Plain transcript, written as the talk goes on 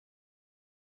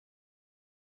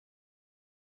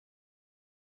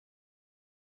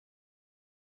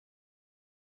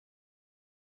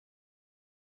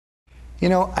You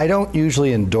know, I don't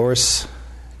usually endorse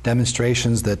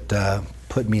demonstrations that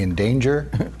put me in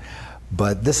danger,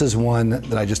 but this is one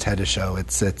that I just had to show.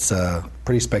 It's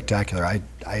pretty spectacular. I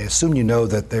assume you know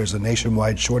that there's a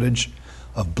nationwide shortage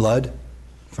of blood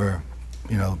for,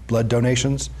 blood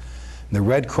donations. And the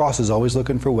Red Cross is always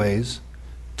looking for ways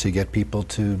to get people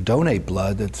to donate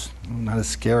blood that's not as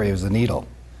scary as a needle.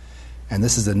 And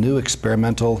this is a new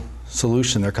experimental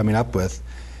solution they're coming up with.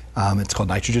 It's called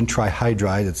nitrogen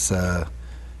trihydride. It's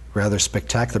rather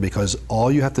spectacular because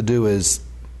all you have to do is,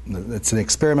 it's an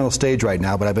experimental stage right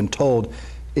now, but I've been told,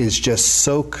 is just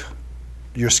soak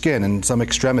your skin in some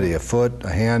extremity, a foot, a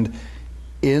hand,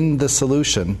 in the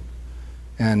solution,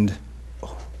 and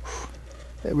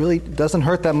it really doesn't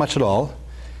hurt that much at all,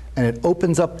 and it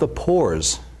opens up the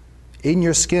pores in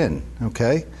your skin,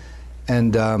 okay?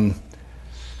 And,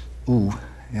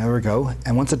 there we go.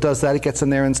 And once it does that, it gets in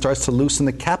there and starts to loosen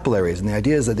the capillaries, and the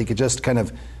idea is that they could just kind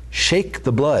of shake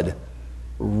the blood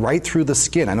right through the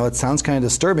skin. I know it sounds kind of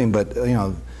disturbing, but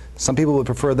some people would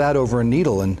prefer that over a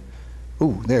needle. And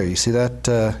there, you see that?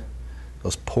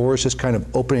 Those pores just kind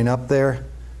of opening up there.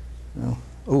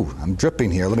 I'm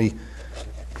dripping here. Let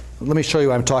me show you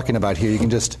what I'm talking about here. You can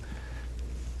just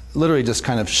literally just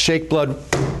kind of shake blood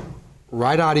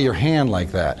right out of your hand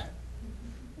like that.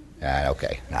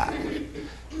 Okay,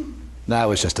 that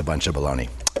was just a bunch of baloney.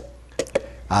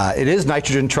 It is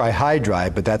nitrogen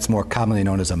trihydride, but that's more commonly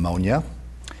known as ammonia.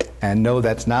 And no,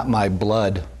 that's not my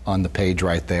blood on the page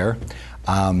right there.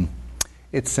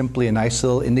 It's simply a nice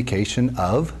little indication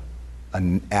of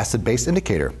an acid-base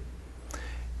indicator.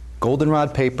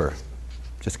 Goldenrod paper,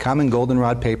 just common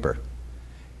goldenrod paper,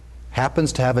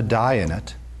 happens to have a dye in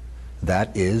it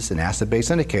that is an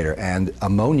acid-base indicator. And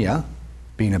ammonia,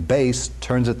 being a base,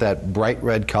 turns it that bright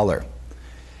red color.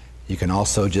 You can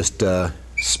also just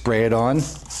spray it on,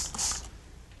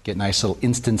 get nice little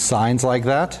instant signs like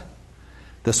that.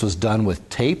 This was done with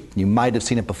tape. You might have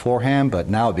seen it beforehand, but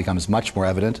now it becomes much more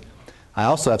evident. I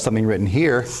also have something written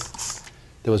here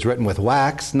that was written with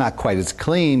wax, not quite as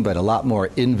clean, but a lot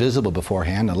more invisible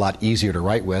beforehand, a lot easier to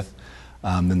write with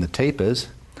than the tape is.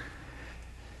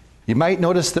 You might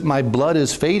notice that my blood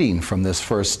is fading from this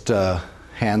first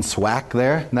hand swack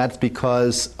there, and that's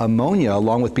because ammonia,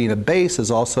 along with being a base, is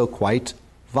also quite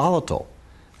volatile.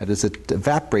 That is, it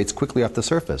evaporates quickly off the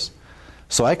surface.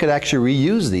 So I could actually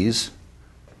reuse these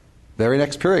very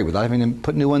next period without having to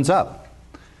put new ones up.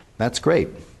 That's great.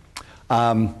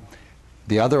 The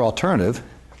other alternative,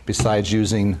 besides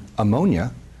using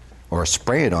ammonia or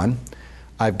spray it on,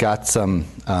 I've got some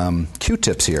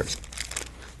Q-tips here.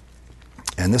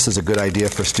 And this is a good idea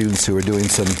for students who are doing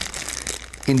some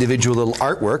individual little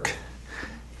artwork.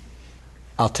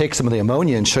 I'll take some of the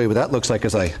ammonia and show you what that looks like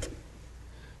as I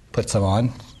put some on.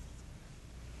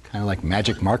 Kind of like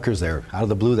magic markers there. Out of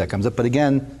the blue that comes up. But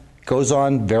again, goes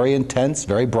on very intense,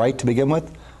 very bright to begin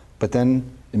with, but then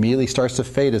immediately starts to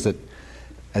fade as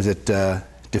it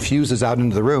diffuses out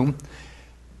into the room.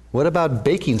 What about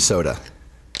baking soda?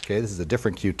 Okay, this is a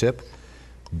different Q-tip.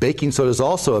 Baking soda is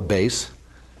also a base,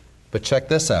 but check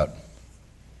this out.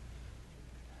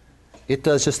 It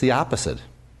does just the opposite.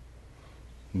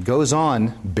 It goes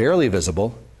on, barely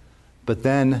visible, but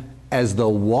then as the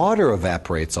water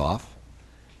evaporates off,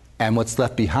 and what's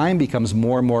left behind becomes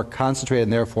more and more concentrated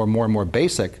and therefore more and more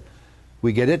basic,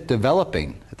 we get it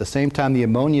developing. At the same time the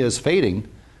ammonia is fading,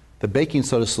 the baking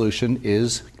soda solution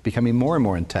is becoming more and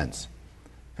more intense.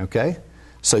 Okay?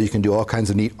 So you can do all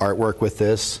kinds of neat artwork with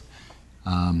this.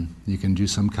 You can do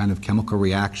some kind of chemical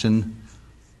reaction.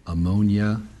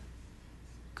 Ammonia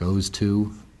goes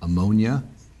to ammonia.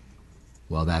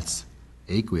 Well, that's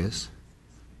aqueous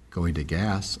going to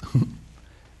gas.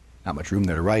 Not much room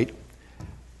there to write.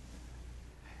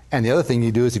 And the other thing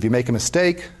you do is if you make a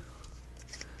mistake,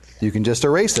 you can just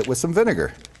erase it with some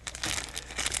vinegar.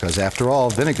 Because after all,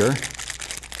 vinegar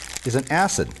is an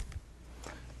acid.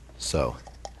 So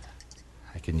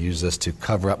I can use this to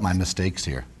cover up my mistakes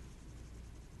here.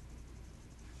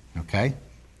 Okay?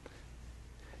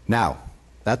 Now,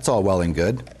 that's all well and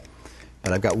good,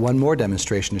 but I've got one more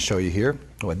demonstration to show you here.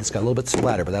 Oh, this got a little bit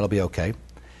splatter, but that'll be okay.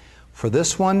 For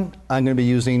this one, I'm going to be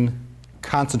using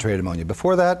concentrated ammonia.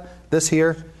 Before that, this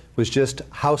here was just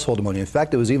household ammonia. In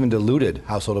fact, it was even diluted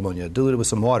household ammonia, diluted with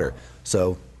some water.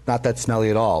 So not that smelly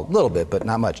at all. A little bit, but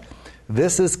not much.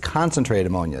 This is concentrated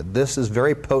ammonia. This is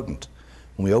very potent.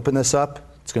 When we open this up,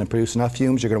 it's going to produce enough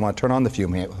fumes. You're going to want to turn on the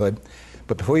fume hood.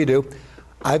 But before you do,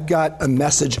 I've got a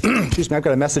message, excuse me, I've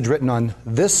got a message written on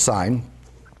this sign,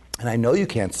 and I know you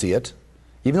can't see it,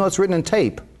 even though it's written in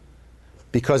tape,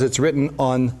 because it's written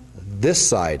on this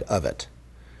side of it.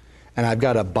 And I've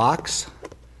got a box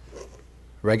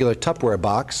regular Tupperware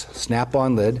box,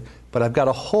 snap-on lid, but I've got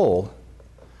a hole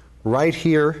right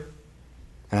here,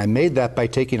 and I made that by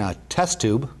taking a test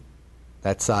tube,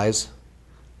 that size,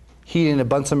 heating a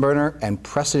Bunsen burner, and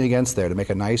pressing it against there to make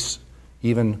a nice,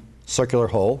 even circular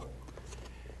hole.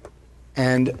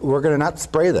 And we're going to not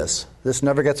spray this. This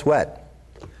never gets wet.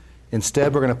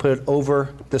 Instead, we're going to put it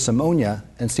over this ammonia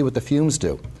and see what the fumes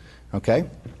do. Okay?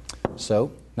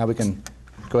 So now we can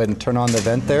go ahead and turn on the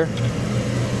vent there.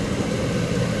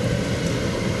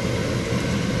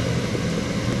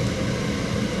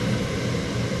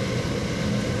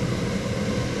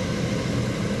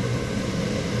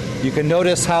 You can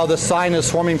notice how the sign is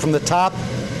forming from the top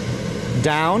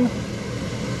down.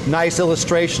 Nice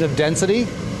illustration of density.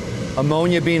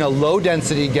 Ammonia being a low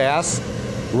density gas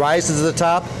rises to the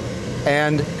top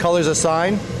and colors a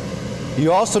sign.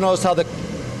 You also notice how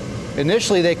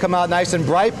initially they come out nice and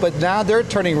bright, but now they're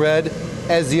turning red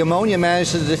as the ammonia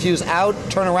manages to diffuse out,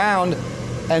 turn around,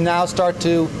 and now start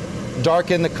to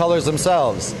darken the colors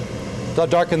themselves. They'll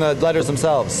darken the letters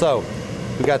themselves. So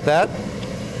we got that.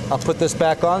 I'll put this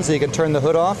back on so you can turn the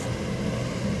hood off.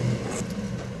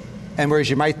 And whereas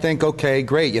you might think, okay,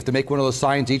 great, you have to make one of those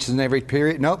signs each and every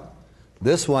period. Nope.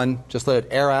 This one, just let it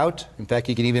air out. In fact,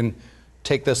 you can even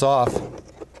take this off.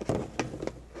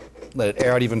 Let it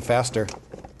air out even faster.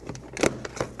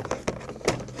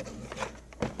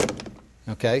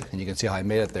 Okay, and you can see how I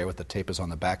made it there with the tape is on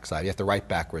the back side. You have to write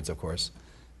backwards, of course.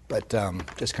 But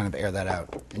just kind of air that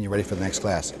out, and you're ready for the next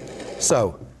class.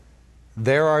 So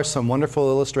there are some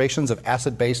wonderful illustrations of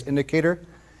acid-base indicator.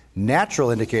 Natural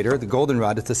indicator, the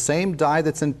goldenrod, it's the same dye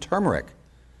that's in turmeric,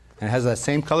 and it has that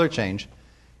same color change.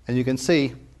 And you can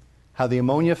see how the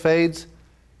ammonia fades,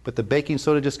 but the baking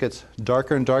soda just gets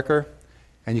darker and darker,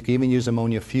 and you can even use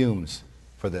ammonia fumes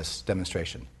for this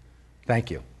demonstration.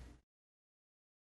 Thank you.